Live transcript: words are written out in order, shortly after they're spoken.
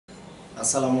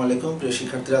আসসালামু আলাইকুম প্রিয়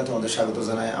শিক্ষার্থীরা, তোমাদের স্বাগত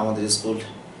জানাই আমাদের স্কুল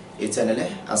এই চ্যানেলে।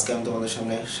 আজকে আমি তোমাদের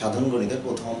সামনে সাধারণ গণিতের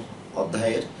প্রথম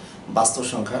অধ্যায়ের বাস্তব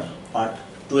সংখ্যার পার্ট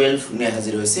 12 নিয়ে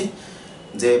হাজির হয়েছি।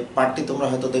 যে পার্টটি তোমরা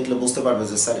হয়তো দেখলে বুঝতে পারবে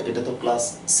যে স্যার এটা তো ক্লাস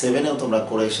 7-এও তোমরা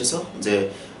করে এসেছো। যে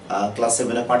ক্লাস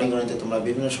 7-এ পাটিগণিতে তোমরা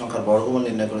বিভিন্ন সংখ্যার বর্গমূল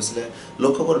নির্ণয় করেছিলে।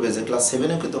 লক্ষ্য করবে যে ক্লাস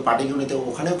 7-এও কিন্তু পাটিগণিতে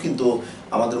ওখানেও কিন্তু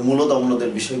আমাদের মূলদ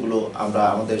অমূলদের বিষয়গুলো আমরা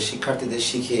আমাদের শিক্ষার্থীদের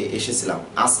শিখে এসেছিলাম।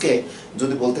 আজকে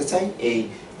যদি বলতে চাই এই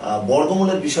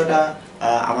বর্গমূলের বিষয়টা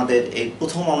আমাদের এই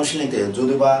প্রথম অনুশীলনীতে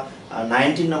যদি বা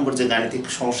 19 নম্বর যে গাণিতিক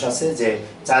সমস্যা আছে যে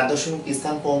 4 দশমিক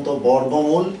স্থান পর্যন্ত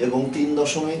বর্গমূল এবং 3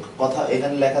 দশমিক কথা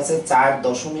এখানে লেখা আছে 4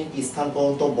 দশমিক স্থান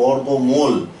পর্যন্ত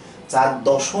বর্গমূল, 4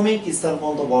 দশমিক স্থান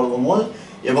পর্যন্ত বর্গমূল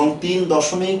এবং 3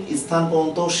 দশমিক স্থান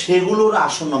পর্যন্ত সেগুলোর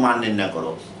আসন্ন মান নির্ণয়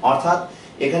করো। অর্থাৎ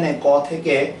এখানে ক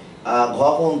থেকে ঘ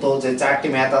পর্যন্ত যে 4টি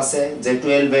ম্যাথ আছে যে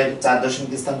 12 এর 4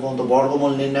 দশমিক স্থান পর্যন্ত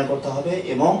বর্গমূল নির্ণয় করতে হবে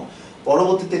এবং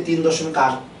পরবর্তীতে 3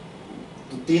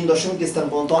 দশমিক স্থান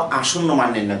পর্যন্ত আসন্ন মান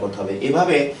নির্ণয় করতে হবে।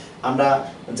 এভাবে আমরা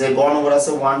যে গ নম্বর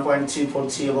আছে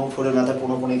 1.343 এবং 4 এর মাথায়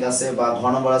পৌনঃপুনিক আছে, বা ঘ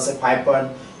নম্বর আছে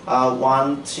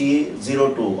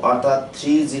 5.1302 অর্থাৎ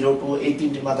 302, এই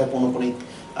তিনটির মাথায় পৌনঃপুনিক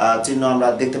চিহ্ন আমরা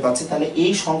দেখতে পাচ্ছি। তাহলে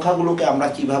এই সংখ্যাগুলোকে আমরা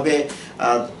কিভাবে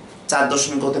 4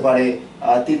 দশমিক হতে পারে,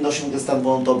 3 দশমিক স্থান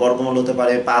পর্যন্ত বর্গমূল হতে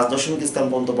পারে, 5 দশমিক স্থান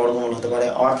পর্যন্ত বর্গমূল হতে পারে,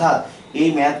 অর্থাৎ এই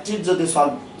ম্যাথটির যদি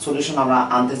সলিউশন আমরা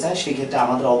আনতে চাই সেক্ষেত্রে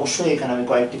আমাদের অবশ্যই এখানে আমি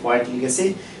কয়েকটি পয়েন্ট লিখেছি।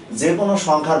 যে কোনো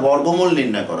সংখ্যার বর্গমূল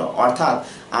নির্ণয় করো, অর্থাৎ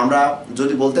আমরা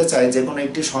যদি বলতে চাই যে কোনো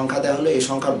একটি সংখ্যা দেওয়া হলে এই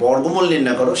সংখ্যার বর্গমূল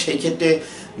নির্ণয় করো, সেই ক্ষেত্রে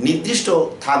নির্দিষ্ট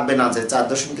থাকবে না যে 4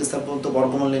 দশমিক স্থান পর্যন্ত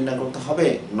বর্গমূল নির্ণয় করতে হবে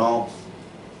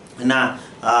না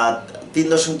 3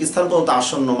 দশমিক স্থান পর্যন্ত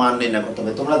আসন্ন মান নির্ণয় করতে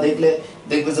হবে। তোমরা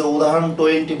দেখবে যে উদাহরণ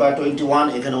 20 বা 21,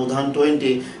 এখানে উদাহরণ 20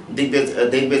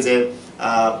 দেখবে যে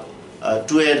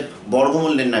 2 এর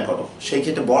বর্গমূল নির্ণয় করো, সেই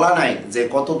ক্ষেত্রে বলা নাই যে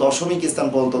কত দশমিক স্থান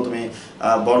পর্যন্ত তুমি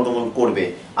বর্গমূল করবে।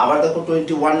 আবার দেখো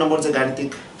 21 নম্বর যে গাণিতিক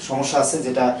সমস্যা আছে,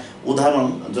 যেটা উদাহরণ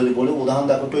যদি বলি, উদাহরণ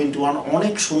দেখো 21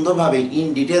 অনেক সুন্দরভাবে ইন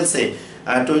ডিটেলসে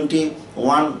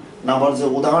 21 নম্বর যে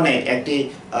উদাহরণে একটি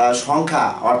সংখ্যা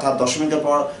অর্থাৎ দশমিকের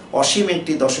পর অসীম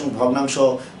একটি দশমিক ভগ্নাংশ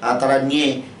তারা নিয়ে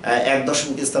 1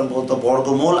 দশমিক স্থান পর্যন্ত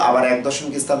বর্গমূল, আবার 1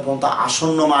 দশমিক স্থান পর্যন্ত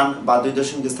আসন্ন মান, বা 2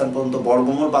 দশমিক স্থান পর্যন্ত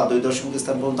বর্গমূল, বা 2 দশমিক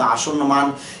স্থান পর্যন্ত আসন্ন মান,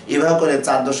 এভাবে করে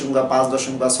 4 দশমিক বা 5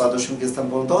 দশমিক বা 6 দশমিক স্থান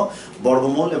পর্যন্ত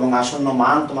বর্গমূল এবং আসন্ন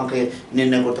মান তোমাকে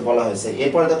নির্ণয় করতে বলা হয়েছে।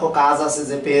 এরপরে দেখো কাজ আছে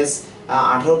যে পেজ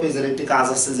 18 পেজের একটি কাজ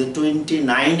আছে যে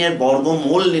 29 এর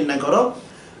বর্গমূল নির্ণয় করো।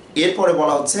 এরপরে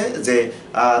বলা হচ্ছে যে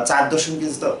 4 দশমিক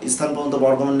স্থান পর্যন্ত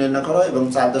বর্গমূল নির্ণয় করো এবং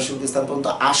 4 দশমিক স্থান পর্যন্ত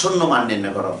আসন্ন মান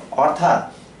নির্ণয় করো। অর্থাৎ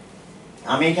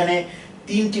আমি এখানে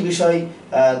তিনটি বিষয়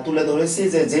তুলে ধরেছি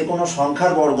যে কোনো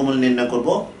সংখ্যার বর্গমূল নির্ণয় করব,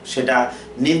 সেটা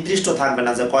নির্দিষ্ট থাকবে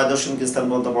না যে কয় দশমিক স্থান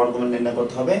পর্যন্ত বর্গমূল নির্ণয়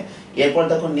করতে হবে। এরপর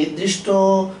দেখো নির্দিষ্ট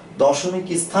দশমিক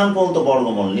স্থান পর্যন্ত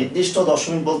বর্গমূল, নির্দিষ্ট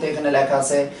দশমিক বলতে এখানে লেখা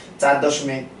আছে 4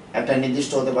 দশমিক, একটা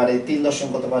নির্দিষ্ট হতে পারে 3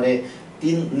 দশমিক হতে পারে,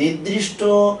 নির্দিষ্ট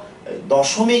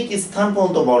দশমিক স্থান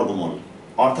পর্যন্ত বর্গমূল।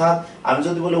 অর্থাৎ আমি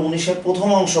যদি বলি 19 এর প্রথম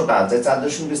অংশটা যে 4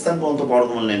 দশমিক স্থান পর্যন্ত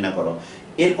বর্গমূল নির্ণয় করো,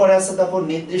 এরপরে আছে দেখো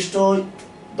নির্দিষ্ট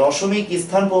দশমিক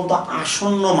স্থান পর্যন্ত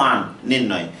আসন্ন মান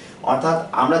নির্ণয়। অর্থাৎ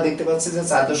আমরা দেখতে পাচ্ছি যে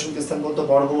 4 দশমিক স্থান পর্যন্ত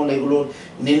বর্গমূল এগুলো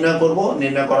নির্ণয় করব,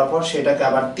 নির্ণয় করার পর সেটাকে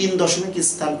আবার 3 দশমিক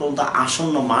স্থান পর্যন্ত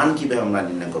আসন্ন মান কিভাবে আমরা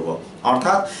নির্ণয় করব।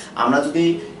 অর্থাৎ আমরা যদি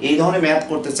এই ধরনের ম্যাথ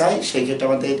করতে চাই সেই ক্ষেত্রে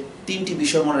আমাদের তিনটি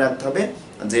বিষয় মনে রাখতে হবে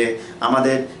যে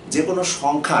আমাদের যে কোনো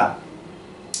সংখ্যা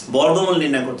বর্গমূল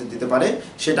নির্ণয় করতে দিতে পারে,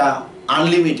 সেটা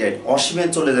আনলিমিটেড অসীমে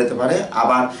চলে যেতে পারে,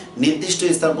 আবার নির্দিষ্ট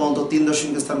স্থান পর্যন্ত 3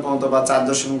 দশমিক স্থান পর্যন্ত বা 4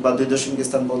 দশমিক বা 2 দশমিক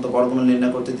স্থান পর্যন্ত বর্গমূল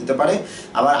নির্ণয় করতে দিতে পারে,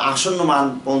 আবার আসন্ন মান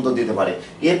পর্যন্ত দিতে পারে।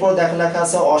 এরপর লেখা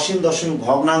আছে অসীম দশমিক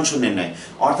ভগ্নাংশ নির্ণয়।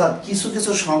 অর্থাৎ কিছু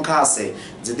কিছু সংখ্যা আছে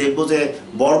যে দেখবো যে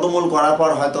বর্গমূল করার পর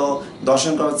হয়তো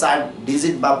দশমিক 4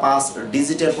 ডিজিট বা 5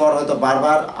 ডিজিটের পর হয়তো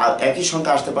বারবার একই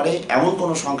সংখ্যা আসতে পারে, এমন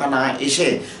কোনো সংখ্যা না এসে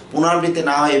পুনরাবৃত্তি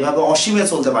না হয় এভাবে অসীমে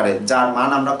চলতে পারে, যার মান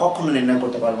আমরা কখনো নির্ণয়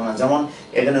করতে পারবো না। যেমন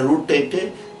এখানে √2 একটি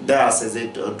দেওয়া আছে যে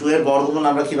 2 এর বর্গমূল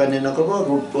আমরা কিভাবে নির্ণয় করবো,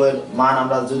 √2 এর মান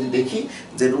আমরা যদি দেখি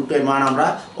যে √2 এর মান আমরা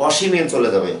অসীমে চলে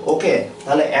যাবে। ওকে,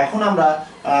 তাহলে এখন আমরা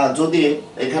যদি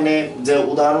এখানে যে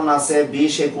উদাহরণ আছে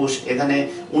 20, 21, এখানে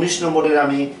 19 নম্বরের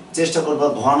আমি চেষ্টা করবো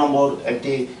ঘ নম্বর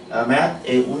একটি ম্যাথ।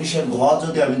 এই 19 এর ঘ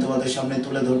যদি আমি তোমাদের সামনে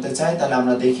তুলে ধরতে চাই তাহলে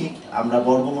আমরা দেখি আমরা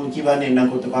বর্গমূল কিভাবে নির্ণয়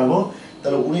করতে পারবো।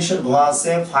 তাহলে 19 এর ঘ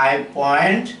আছে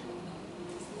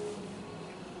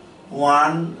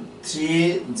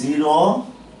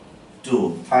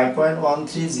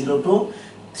 5.1302,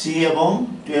 3 এবং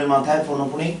 2 এর মাথায়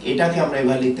পৌনঃপুনিক, এটাকে আমরা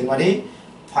এভাবে লিখতে পারি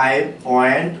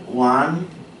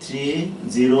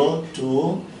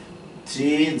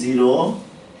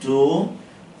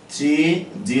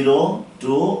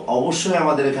 5.1302 অবশ্যই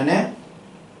আমাদের এখানে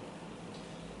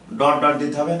ডট ডট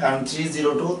দিতে হবে, কারণ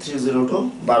 302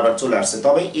 বারবার চলে আসছে।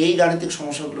 তবে এই গাণিতিক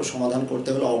সমস্যাগুলো সমাধান করতে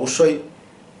হলে অবশ্যই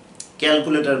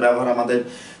ক্যালকুলেটর ব্যবহার আমাদের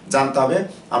জানতে হবে।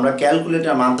 আমরা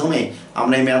ক্যালকুলেটরের মাধ্যমে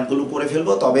আমরা এই ম্যাথগুলো করে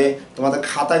ফেলবো। তবে তোমাদের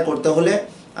খাতায় করতে হলে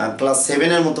ক্লাস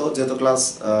 7-এর মতো, যেহেতু ক্লাস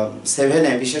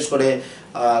 7-এ বিশেষ করে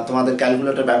তোমাদের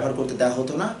ক্যালকুলেটর ব্যবহার করতে দেওয়া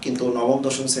হতো না, কিন্তু নবম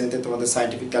দশম শ্রেণীতে তোমাদের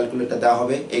সায়েন্টিফিক ক্যালকুলেটর দেওয়া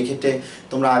হবে। এই ক্ষেত্রে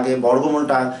তোমরা আগে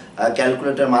বর্গমূলটা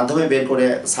ক্যালকুলেটরের মাধ্যমে বের করে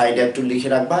সাইডে একটু লিখে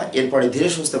রাখবা, এরপরে ধীরে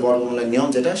সুস্থে বর্গমূলের নিয়ম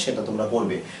যেটা সেটা তোমরা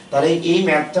করবে। তাহলে এই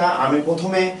ম্যাথটা আমি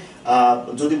প্রথমে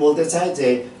যদি বলতে চাই যে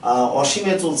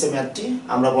অসীমে চলছে ম্যাথটি,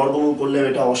 আমরা বর্গমূল করলে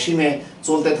এটা অসীমে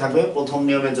চলতে থাকবে প্রথম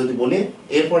নিয়মে যদি বলি।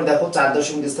 এরপর দেখো 4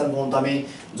 দশমিক স্থান পর্যন্ত আমি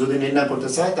যদি নির্ণয় করতে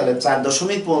চাই তাহলে 4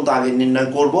 দশমিক পর্যন্ত আগে নির্ণয়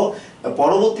করব,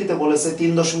 পরবর্তীতে বলেছে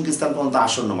 3 দশমিক স্থান পর্যন্ত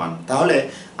আসন্ন মান। তাহলে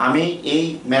আমি এই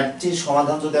ম্যাথটির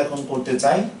সমাধান যদি এখন করতে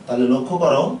চাই তাহলে লক্ষ্য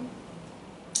করো,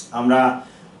 আমরা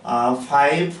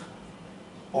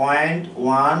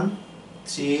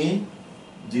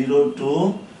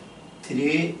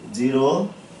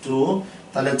 5.1302302,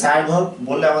 তাহলে 4 ঘর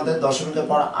বললে আমাদের দশমিকের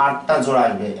পর 8টা জোড়া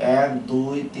আসবে, 1 2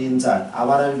 3 4,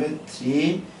 আবার আসবে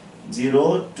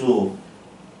 302।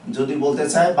 যদি বলতে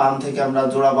চাই বাম থেকে আমরা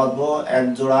জোড়া বাঁধবো, 1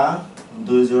 জোড়া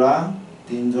 2 জোড়া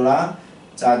 3 জোড়া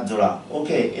 4 জোড়া।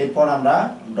 ওকে, এরপর আমরা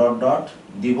ডট ডট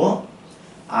দিব।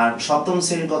 আর সপ্তম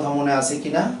শ্রেণীর কথা মনে আছে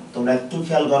কিনা তোমরা একটু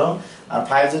খেয়াল করো। আর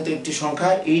 5 যেহেতু একটি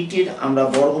সংখ্যা, 8-এর আমরা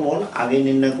বর্গমূল আগে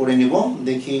নির্ণয় করে নিব,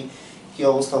 দেখি কি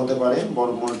অবস্থা হতে পারে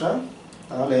বর্গমূলটা।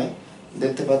 তাহলে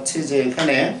দেখতে পাচ্ছি যে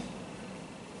এখানে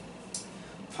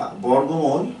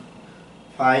বর্গমূল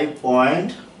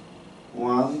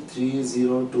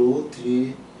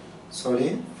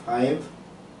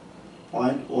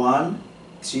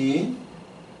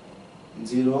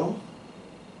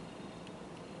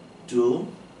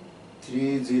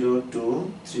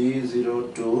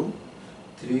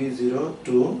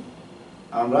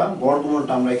আমরা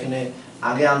বর্গমূলটা আমরা এখানে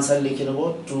আগে आंसर লিখে নেব।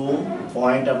 2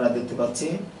 পয়েন্ট আমরা দেখতে পাচ্ছি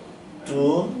 2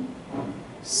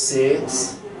 6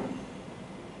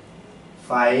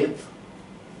 5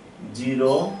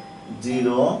 0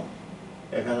 0,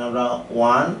 এখানে আমরা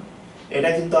 1। এটা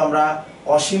কিন্তু আমরা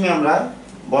অসীমে আমরা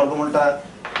বর্গমূলটা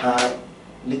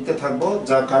লিখতে থাকবো,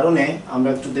 যার কারণে আমরা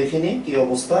একটু দেখে নিই কি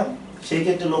অবস্থা। সেই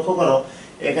ক্ষেত্রে লক্ষ্য করো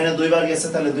এখানে 2 বার গেছে,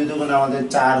 তাহলে 2 দুগুণে আমাদের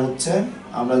 4 হচ্ছে।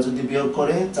 আমরা যদি বিয়োগ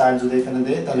করে 4 যদি এখানে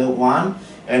দেই তাহলে 1,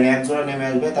 এখানে 1 জোড়া নেমে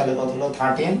আসবে, তাহলে কত হলো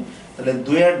 13। তাহলে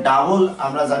 2 এর ডাবল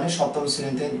আমরা জানি সপ্তম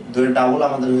শ্রেণীতে 2 এর ডাবল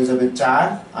আমাদের হয়ে যাবে 4।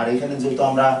 আর এখানে যেহেতু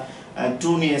আমরা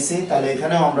 2 নিয়েছি তাহলে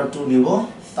এখানেও আমরা 2 নিব।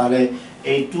 তাহলে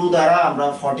এই 2 দ্বারা আমরা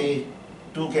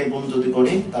 42 কে গুণ যদি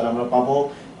করি তাহলে আমরা পাবো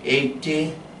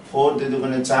 84, 2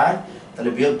 দুগুণে 4,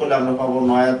 তাহলে বিয়োগ করলে আমরা পাবো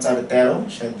 9 আর 4 13,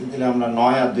 সেটা দিলে আমরা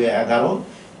 9 আর 2 11।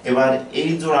 এবার এই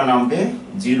জোড়া নামবে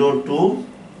 02।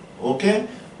 ওকে,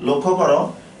 লক্ষ্য করো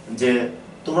যে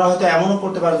তোমরা হয়তো এমনও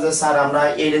করতে পারো যে স্যার আমরা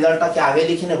এই রেজাল্টটাকে আগে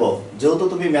লিখে নেব। যেহেতু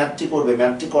তুমি ম্যাথটি করবে,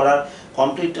 ম্যাথটি করার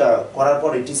কমপ্লিট করার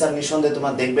পরে টিচার নিঃসন্দেহে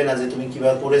তোমার দেখবে না যে তুমি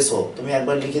কিভাবে করেছো, তুমি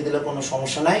একবার লিখে দিলে কোনো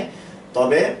সমস্যা নাই।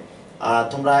 তবে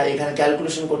তোমরা এখানে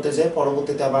ক্যালকুলেশন করতে যে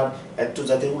পরবর্তীতে আবার একটু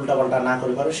যাতে উল্টাপাল্টা না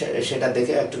করে পারো সেটা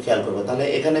দেখে একটু খেয়াল করবে। তাহলে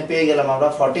এখানে পেয়ে গেলাম আমরা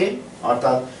 40,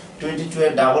 অর্থাৎ 22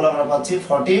 এর ডাবল আমরা পাচ্ছি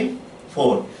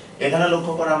 44। এখানে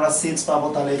লক্ষ্য করে আমরা 6 পাবো,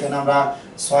 তাহলে এখানে আমরা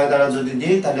 6 দ্বারা যদি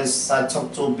দিই তাহলে 4 6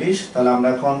 24, তাহলে আমরা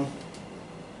এখন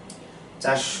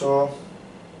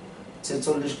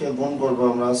 446 কে গুণ করব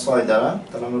আমরা 6 দ্বারা,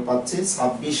 তাহলে আমরা পাচ্ছি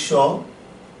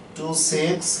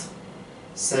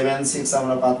 2676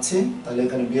 আমরা পাচ্ছি। তাহলে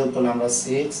এখানে বিয়োগ করলে আমরা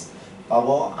 6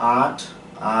 পাবো 8,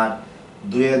 আর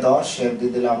 2 এ 10 শেপ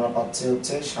দিয়ে দিলে আমরা পাচ্ছি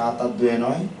হচ্ছে 7 আর 2 এ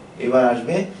 9। এবার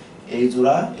আসবে এই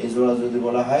জোড়া যদি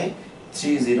বলা হয়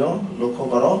 30। লক্ষ্য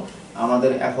করো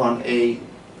আমাদের এখন এই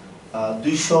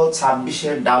 226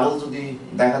 এর ডাবল যদি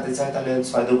দেখাতে চাই তাহলে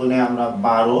 6 দুগুণে আমরা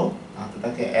 12, হাতে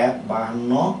থাকে 1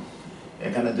 52,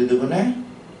 এখানে 2 দুগুণে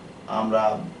আমরা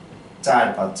 4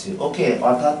 পাচ্ছি। ওকে,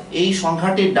 অর্থাৎ এই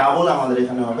সংখ্যাটির ডাবল আমাদের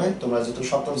এখানে হবে। তোমরা যেহেতু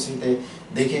সপ্তম শ্রেণীতে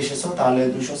দেখে এসেছো তাহলে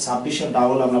 226 এর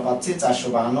ডাবল আমরা পাচ্ছি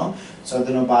 452, 6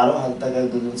 দুগুণে 12, হাতে থাকে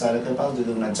 2 দুগুণে 4 এর 5, 2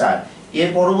 দুগুণে 4। এর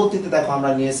পরবর্তীতে দেখো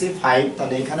আমরা নিয়েছি 5,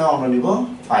 তাহলে এখানেও আমরা নিব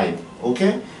 5। ওকে,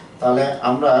 তাহলে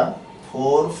আমরা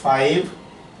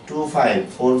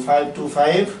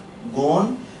 4525 গুণ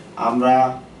আমরা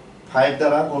 5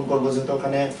 দ্বারা গুণ করব, যেহেতু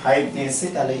ওখানে 5 নিয়েছি।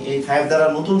 তাহলে এই 5 দ্বারা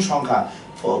নতুন সংখ্যা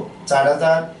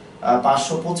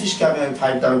 4525 কে আমি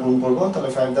 5 দ্বারা গুণ করব। তাহলে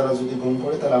 5 দ্বারা যদি গুণ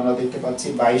করি তাহলে আমরা দেখতে পাচ্ছি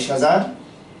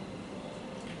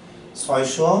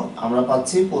 22600 আমরা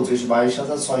পাচ্ছি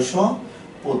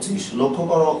 22625। লক্ষ্য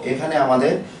করো এখানে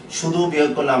আমাদের শুধু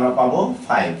বিয়োগ করলে আমরা পাবো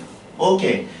 5।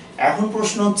 ওকে, এখন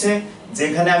প্রশ্ন হচ্ছে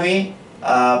যেখানে আমি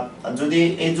যদি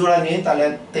এই জোড়া নিই তাহলে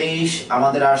 23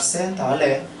 আমাদের আসছে, তাহলে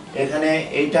এখানে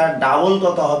এইটা ডাবল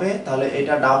কত হবে, তাহলে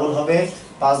এটা ডাবল হবে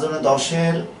 5 দুগুণে 10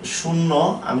 এর 0।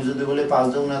 আমি যদি বলি 5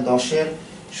 দুগুণে 10 এর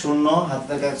 0, হাত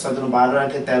থেকে 1 6 দুগুণে 12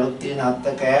 রাখে 13 3, হাত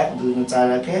থেকে 1 2 দুগুণে 4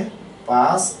 রাখে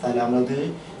 5, তাহলে আমরা 2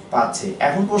 পাচ্ছি।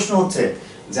 এখন প্রশ্ন হচ্ছে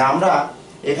যে আমরা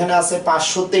এখানে আছে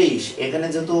 523, এখানে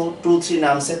যেহেতু 2 3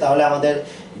 নামছে তাহলে আমাদের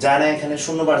জানা এখানে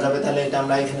 0 বার যাবে, তাহলে এটা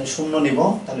আমরা এখানে 0 নিব,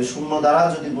 তাহলে 0 দ্বারা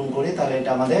যদি গুণ করি তাহলে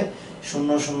এটা আমাদের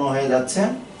 0 0 হয়ে যাচ্ছে।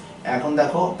 এখন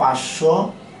দেখো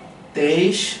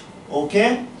 523, ওকে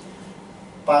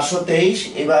 523।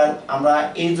 এবার আমরা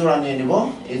এই জোড়া নিয়ে নিব,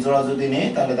 এই জোড়া যদি নেই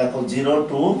তাহলে দেখো 0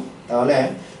 2, তাহলে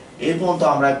এই পর্যন্ত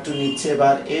আমরা একটু নিচ্ছে,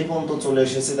 এবার এই পর্যন্ত চলে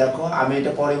এসেছে। দেখো আমি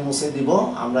এটা পরে মুছে দিব,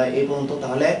 আমরা এই পর্যন্ত,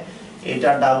 তাহলে এটা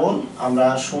ডাবল, আমরা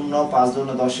 0 5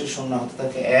 দুগুণে 10 এর 0, হাতে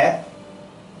থাকে 1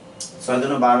 6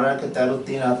 দুগুণে 12 রাখে 13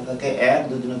 3, হাতে থাকে 1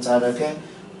 2 দুগুণে 4 রাখে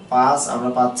 5, আমরা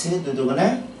পাচ্ছি 2 দুগুণে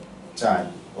 4।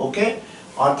 ওকে,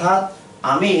 অর্থাৎ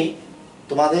আমি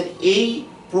তোমাদের এই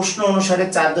প্রশ্ন অনুসারে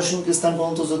 4 দশমিক স্থান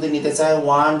পর্যন্ত যদি নিতে চাই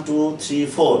 1 2 3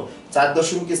 4, 4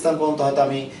 দশমিক স্থান পর্যন্ত হয়তো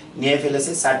আমি নিয়ে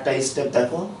ফেলেছি 4টা স্টেপ।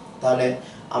 দেখো তাহলে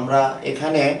আমরা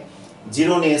এখানে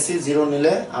 0 নিয়েছি, 0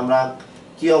 নিলে আমরা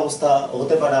কি অবস্থা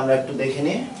হতে পারে আমরা একটু দেখে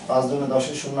নিই। 5 দুগুণে 10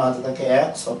 এর 0, হাতে থাকে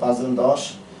 1 5 দুগুণে 10,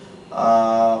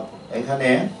 এখানে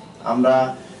আমরা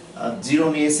 0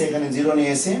 নিয়েছি, এখানে 0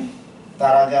 নিয়েছি।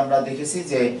 তার আগে আমরা দেখেছি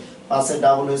যে 5 এর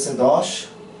ডাবল হয়েছে 10,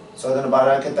 6 দুগুণে 12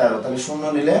 রাখে 13, তাহলে 0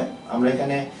 নিলে আমরা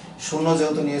এখানে 0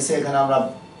 যেহেতু নিয়েছি, এখানে আমরা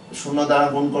 0 দ্বারা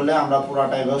গুণ করলে আমরা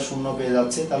পুরাটা এবার 0 পেয়ে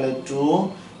যাচ্ছি, তাহলে 2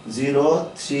 0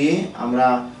 3, আমরা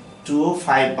 2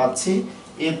 5 পাচ্ছি।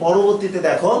 এই পরবর্তীতে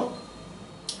দেখো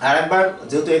আরেকবার,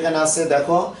 যেহেতু এখানে আছে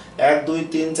দেখো 1 2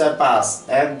 3 4 5,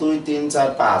 1 2 3 4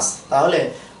 5, তাহলে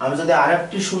আমি যদি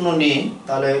আরেকটি 0 নিই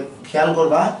তাহলে খেয়াল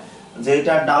করবা যে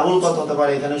এটা ডাবল কত হতে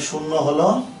পারে। এখানে 0 হলো,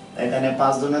 এখানে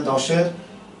 5 দুগুণে 10 এর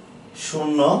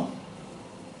 0,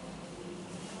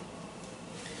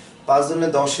 5 দুগুণে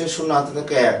 10 এর 0, হাতে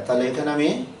থাকে 1, তাহলে এখানে আমি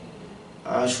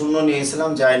 0 নিয়েছিলাম,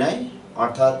 যায় নাই,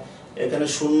 অর্থাৎ এখানে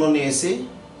 0 নিয়েছি,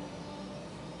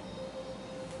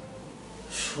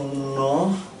 0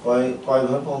 কয়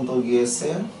ঘর পর্যন্ত গিয়েছে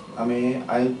আমি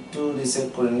আরেকটু রিসেট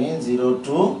করে নিই, 0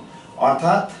 2,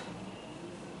 অর্থাৎ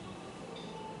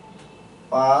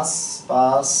 5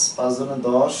 5 5 দুগুণে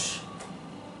 10,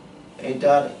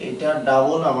 এটার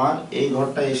ডাবল আমার এই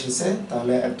ঘরটা এসেছে,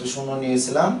 তাহলে একটা 0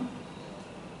 নিয়েছিলাম।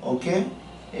 ওকে,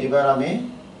 এবার আমি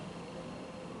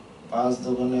 5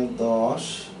 দুগুণে 10,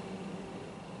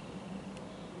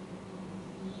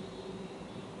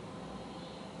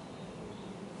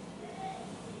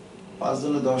 5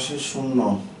 দুগুণে 10 এর 0,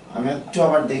 আমি একটু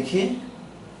আবার দেখি।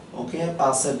 ওকে,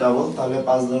 5 এর ডাবল, তাহলে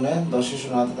 5 দুগুণে 10 এর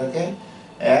 0, হাতে থাকে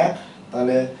 1,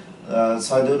 তাহলে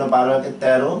 6 দুগুণে 12 রাখে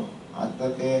 13, হাতে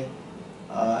থাকে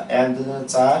 1 দুগুণে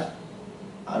 4,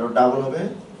 আরো ডাবল হবে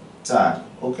 4।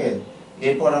 ওকে,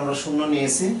 এরপর আমরা 0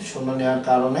 নিয়েছি, 0 নেওয়ার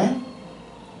কারণে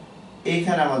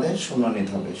এইখানে আমাদের 0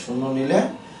 নিতে হবে। 0 নিলে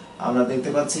আমরা দেখতে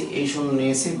পাচ্ছি এই 0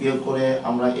 নিয়েছি, বিয়োগ করে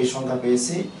আমরা এই সংখ্যা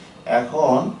পেয়েছি।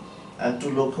 এখন একটু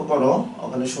লক্ষ্য করো,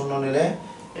 ওখানে 0 নিলে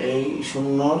এই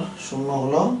 0 0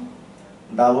 হলো,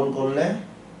 ডাবল করলে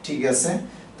ঠিক আছে,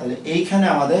 তাহলে এইখানে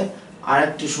আমাদের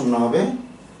আরেকটি 0 হবে।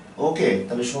 ওকে,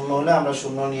 তাহলে 0 হলে আমরা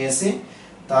 0 নিয়েছি,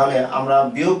 তাহলে আমরা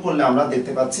বিয়োগ করলে আমরা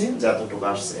দেখতে পাচ্ছি যতটুকু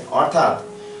আসছে। অর্থাৎ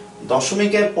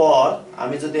দশমিকের পর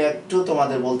আমি যদি একটু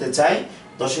তোমাদের বলতে চাই,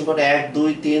 দশমিক পরে 1 2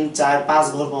 3 4 5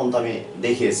 ঘর পর্যন্ত আমি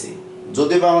দেখিয়েছি।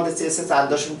 যদি বা আমাদের চেয়েছে 4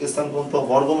 দশমিক স্থান পর্যন্ত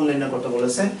বর্গমূল নির্ণয় করতে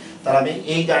বলেছে, তাহলে আমি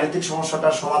এই গাণিতিক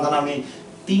সমস্যাটার সমাধান আমি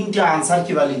 3টা আনসার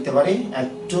কিভাবে লিখতে পারি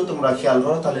একটু তোমরা খেয়াল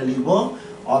করো। তাহলে লিখব,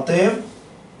 অতএব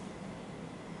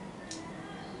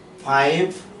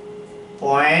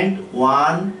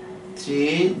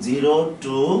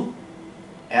 5.1302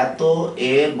 এত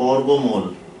এর বর্গমূল,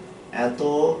 এত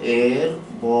এর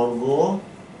বর্গমূল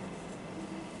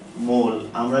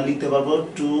আমরা লিখতে পারবো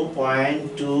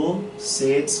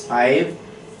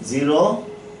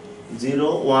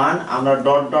 2.2650001, আমরা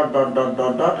dot dot dot dot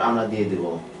dot dot আমরা দিয়ে দিব।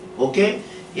 ওকে,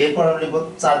 এরপর আমরা লিখব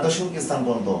 4 দশমিক স্থান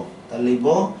পর্যন্ত, তাহলে লিখব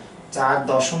 4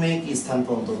 দশমিক স্থান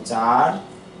পর্যন্ত, 4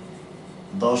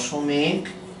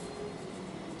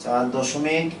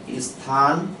 দশমিক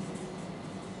স্থান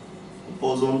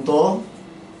পর্যন্ত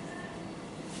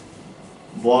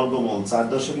বর্গমূল, 4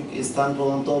 দশমিক স্থান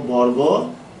পর্যন্ত বর্গমূল।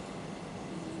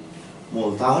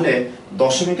 তাহলে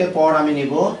দশমিকের পর আমি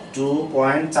নিব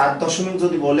 2.4 দশমিক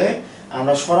যদি বলে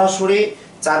আমরা সরাসরি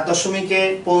 4 দশমিকের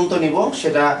পর্যন্ত নিব,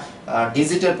 সেটা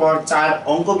ডিজিটের পর 4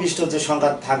 অঙ্ক বিশিষ্ট যে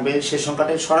সংখ্যা থাকবে সেই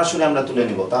সংখ্যাটা সরাসরি আমরা তুলে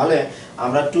নিব। তাহলে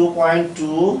আমরা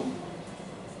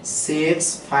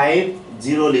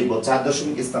 2.2650 লিখব 4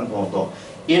 দশমিক স্থান পর্যন্ত।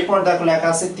 এরপর দেখো লেখা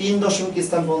আছে 3 দশমিক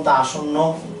স্থান পর্যন্ত আসন্ন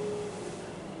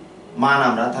মান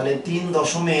আমরা, তাহলে 3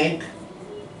 দশমিক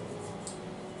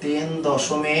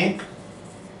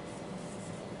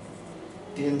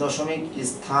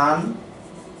স্থান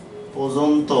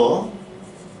পর্যন্ত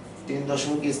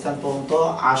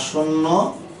আসন্ন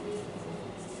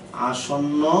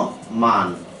মান,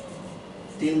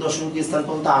 3 দশমিক স্থান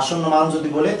পর্যন্ত আসন্ন মান যদি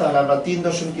বলে তাহলে আমরা 3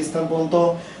 দশমিক স্থান পর্যন্ত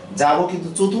যাব। কিন্তু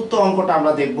চতুর্থ অঙ্কটা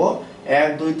আমরা দেখব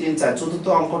 1 2 3 4, চতুর্থ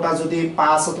অঙ্কটা যদি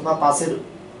 5 অথবা 5-এর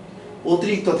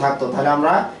অতিরিক্ত থাকতো তাহলে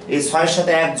আমরা এই 6-এর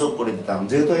সাথে 1 যোগ করে দিতাম।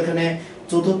 যেহেতু এখানে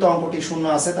চতুর্থ অঙ্কটি শূন্য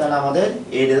আছে তাহলে আমাদের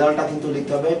এই রেজাল্টটা কিন্তু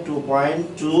লিখতে হবে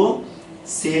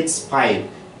 2.265।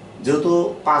 যেহেতু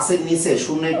 5-এর নিচে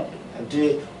শূন্যের যে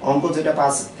অঙ্ক যেটা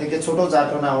 5 থেকে ছোট, যার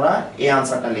কারণে আমরা এই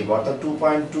আনসারটা লিখব, অর্থাৎ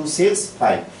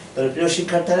 2.265। তাহলে প্রিয়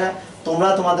শিক্ষার্থীরা, তোমরা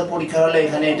তোমাদের পরীক্ষার হলে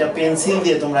এখানে এটা পেন্সিল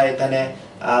দিয়ে তোমরা এখানে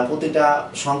প্রতিটা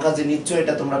সংখ্যা যে নিচ্ছ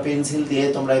এটা তোমরা পেন্সিল দিয়ে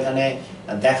তোমরা এখানে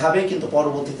দেখাবে, কিন্তু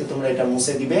পরবর্তীতে তোমরা এটা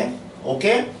মুছে দিবে।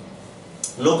 ওকে,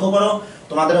 লক্ষ্য করো,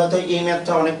 তোমাদের হয়তো এই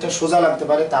ম্যাথটা অনেকটা সোজা লাগতে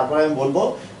পারে, তারপরে আমি বলবো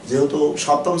যেহেতু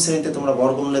সপ্তম শ্রেণীতে তোমরা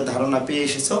বর্গমূলের ধারণা পেয়ে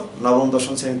এসেছো, নবম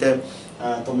দশম শ্রেণীতে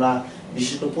তোমরা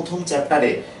বিশেষ করে প্রথম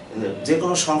চ্যাপ্টারে যে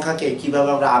কোনো সংখ্যাকে কিভাবে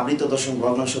আমরা আবৃত দশমিক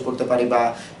ভগ্নাংশ করতে পারি, বা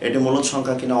এটি মূলদ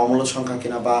সংখ্যা কিনা অমূলদ সংখ্যা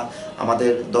কিনা, বা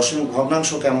আমাদের দশমিক ভগ্নাংশ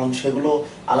কেমন, সেগুলো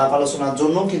আলাপ আলোচনার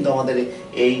জন্য কিন্তু আমাদের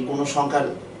এই কোনো সংখ্যার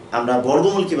আমরা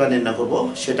বর্গমূল কিভাবে নির্ণয় করব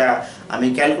সেটা আমি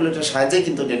ক্যালকুলেটরের সাহায্যে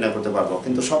কিন্তু নির্ণয় করতে পারবো।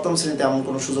 কিন্তু সপ্তম শ্রেণীতে এমন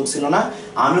কোনো সুযোগ ছিল না।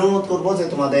 আমি অনুরোধ করব যে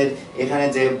তোমাদের এখানে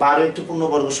যে 12 একটি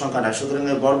পূর্ণবর্গ সংখ্যা না, সুতরাং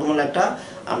এর বর্গমূল একটা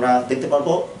আমরা দেখতে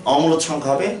পারবো অমূলদ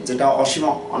সংখ্যা হবে, যেটা অসীম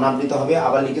অনাবৃত হবে।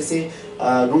 আবার লিখেছি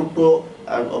 √2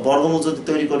 বর্গমূল যদি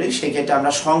তৈরি করি সেই ক্ষেত্রে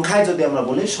আমরা সংখ্যায় যদি আমরা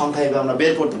বলি সংখ্যায় আমরা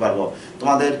বের করতে পারবো।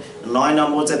 তোমাদের 9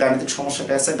 নম্বর যে গাণিতিক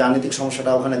সমস্যাটা আছে, গাণিতিক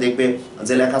সমস্যাটা ওখানে দেখবে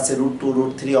যে লেখা আছে √2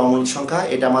 √3 অমূলদ সংখ্যা।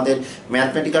 এটা আমাদের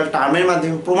ম্যাথমেটিক্যাল টার্মের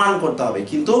মাধ্যমে প্রমাণ করতে হবে।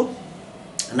 কিন্তু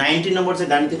 19 নম্বর যে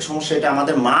গাণিতিক সমস্যা, এটা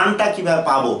আমাদের মানটা কিভাবে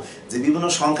পাবো, যে বিভিন্ন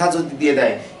সংখ্যা যদি দিয়ে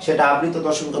দেয় সেটা আবৃত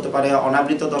দশমিক হতে পারে,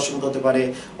 অনাবৃত দশমিক হতে পারে,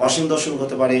 অসীম দশমিক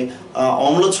হতে পারে,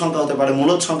 অম্লদ সংখ্যা হতে পারে,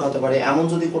 মূলদ সংখ্যা হতে পারে, এমন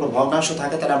যদি কোনো ভগ্নাংশ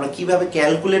থাকে তাহলে আমরা কিভাবে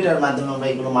ক্যালকুলেটরের মাধ্যমে আমরা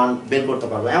এগুলো মান বের করতে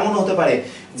পারবো। এমন হতে পারে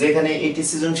যে এখানে এইটি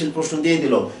সৃজনশীল প্রশ্ন দিয়ে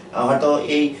দিল, হয়তো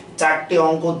এই 4টে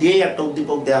অঙ্ক দিয়ে একটা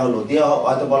উদ্দীপক দেওয়া হলো, দিয়ে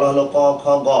হয়তো বলা হলো ক খ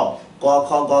গ, ক খ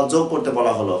গ যোগ করতে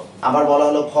বলা হলো, আবার বলা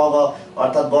হলো খ গ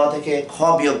অর্থাৎ গ থেকে খ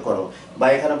বিয়োগ করো, বা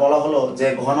এখানে বলা হলো যে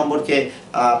ঘ নম্বরকে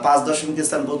 5 দশমিক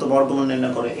স্থান পর্যন্ত বর্গমূল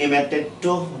নির্ণয় করো। এই ম্যাথটা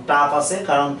একটু টাফ আছে,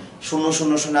 কারণ 0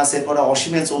 0 0 আছে, এরপরে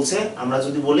অসীমে চলছে। আমরা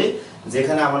যদি বলি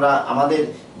যেখানে আমরা আমাদের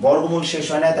বর্গমূল শেষ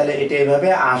হয় না তাহলে এটা এভাবে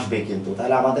আসবে, কিন্তু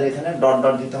তাহলে আমাদের এখানে ডট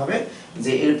ডট দিতে হবে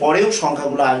যে এর পরেও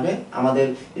সংখ্যাগুলো আসবে আমাদের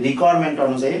রিকোয়ারমেন্ট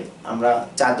অনুযায়ী। আমরা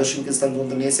 4 দশমিক স্থান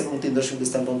পর্যন্ত নিয়েছি এবং 3 দশমিক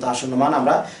স্থান পর্যন্ত আসন্ন মান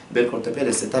আমরা বের করতে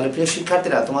পেরেছি। তাহলে প্রিয়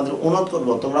শিক্ষার্থীরা, তোমাদের অনুরোধ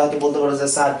করবো, তোমরা হয়তো বলতে পারো যে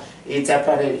স্যার এই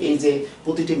চ্যাপ্টারের এই যে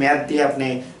প্রতিটি ম্যাথ দিয়ে আপনি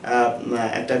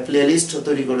একটা প্লেলিস্ট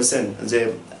তৈরি করেছেন, যে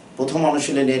প্রথম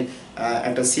অনুশীলনের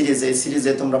একটা সিরিজ, এই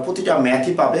সিরিজে তোমরা প্রতিটা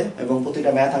ম্যাথই পাবে, এবং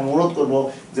প্রতিটা ম্যাথ আমি অনুরোধ করব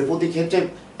যে প্রতি ক্ষেত্রে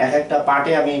একটা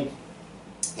পার্টে আমি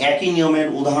একই নিয়মের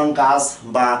উদাহরণ, কাজ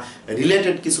বা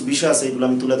রিলেটেড কিছু বিষয় আছে, এগুলো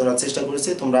আমি তুলে ধরার চেষ্টা করেছি।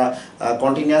 তোমরা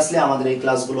কন্টিনিউয়াসলি আমাদের এই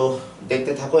ক্লাসগুলো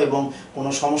দেখতে থাকো, এবং কোনো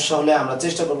সমস্যা হলে আমরা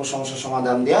চেষ্টা করব সমস্যার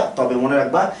সমাধান দেওয়া। তবে মনে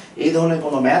রাখবা, এই ধরনের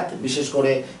কোনো ম্যাথ, বিশেষ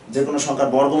করে যে কোনো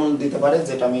সংখ্যার বর্গমূল দিতে পারে,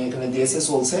 যেটা আমি এখানে দিয়েছি,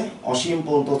 চলছে অসীম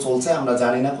পর্যন্ত চলছে, আমরা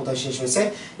জানি না কোথায় শেষ হয়েছে।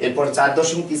 এরপর 4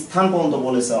 দশমিক স্থান পর্যন্ত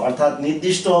বলেছে, অর্থাৎ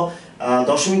নির্দিষ্ট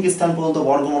দশমিক স্থান পর্যন্ত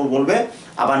বর্গমূল বলবে,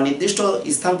 আবার নির্দিষ্ট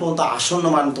স্থান পর্যন্ত আসন্ন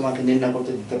মান তোমাকে নির্ণয়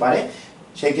করতে দিতে পারে।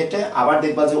 সেই ক্ষেত্রে আবার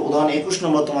দেখবা যে উদাহরণ 21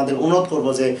 নম্বর, তোমাদের অনুরোধ করবো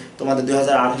যে তোমাদের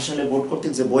 2028 সালে বোর্ড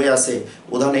কর্তৃক যে বই আছে,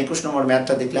 উদাহরণ 21 নম্বর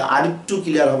ম্যাথটা দেখলে আরেকটু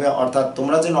ক্লিয়ার হবে। অর্থাৎ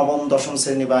তোমরা যে নবম দশম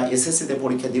শ্রেণী বা এসএসসিতে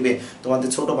পরীক্ষা দিবে, তোমাদের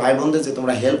ছোট ভাই বোনদের যে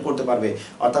তোমরা হেল্প করতে পারবে,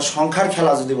 অর্থাৎ সংখ্যার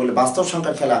খেলা যদি বলে, বাস্তব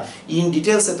সংখ্যার খেলা ইন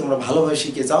ডিটেলসে তোমরা ভালোভাবে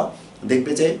শিখে যাও,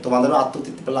 দেখবে যে তোমাদেরও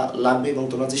আত্মতৃপ্তি লাগবে, এবং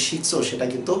তোমরা যে শিখছো সেটা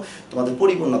কিন্তু তোমাদের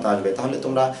পরিপূর্ণতা আসবে। তাহলে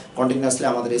তোমরা কন্টিনিউয়াসলি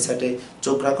আমাদের এই সাইটে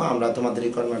চোখ রাখো, আমরা তোমাদের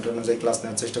রিকোয়ারমেন্ট অনুযায়ী ক্লাস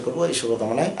নেওয়ার চেষ্টা করবো। এই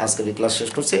শুভকামনায় আজকের এই ক্লাস শেষ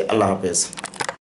করছি। আল্লাহ হাফেজ।